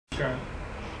Okay.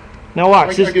 Now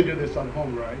watch. I can do this on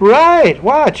home, right? Right.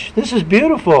 Watch. This is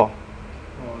beautiful.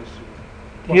 Oh, I see.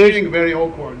 Well, feeling very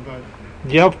awkward, but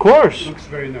yeah, of course. It looks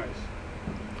very nice.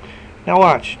 Now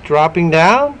watch. Dropping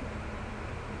down.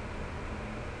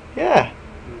 Yeah.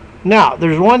 Now,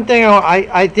 there's one thing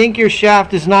I think your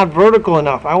shaft is not vertical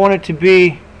enough. I want it to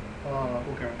be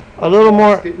okay. a little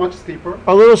more, much steeper.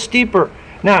 A little steeper.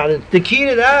 Now, the key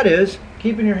to that is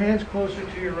keeping your hands closer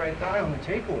to your right thigh on the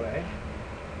takeaway.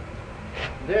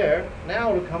 There.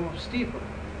 Now it'll come up steeper,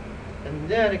 and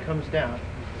then it comes down.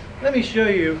 Let me show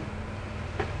you.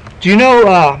 Do you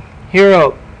know,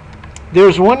 Hero?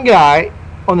 There's one guy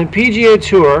on the PGA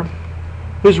Tour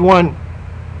who's won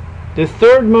the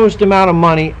third most amount of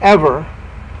money ever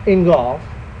in golf.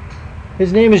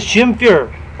 His name is Jim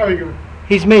Estes.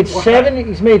 He's made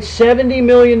 $70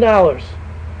 million.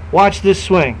 Watch this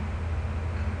swing.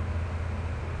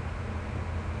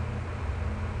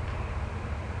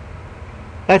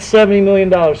 That's $70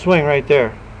 million swing right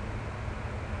there.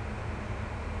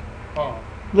 Oh.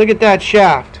 Look at that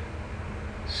shaft.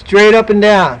 Straight up and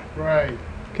down. Right.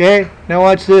 Okay, now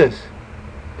watch this.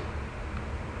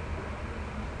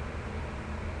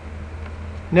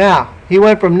 Now, he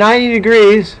went from 90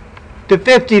 degrees to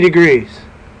 50 degrees.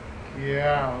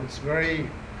 Yeah, it's very...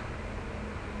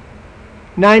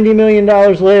 $90 million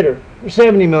later, or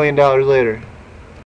 $70 million later.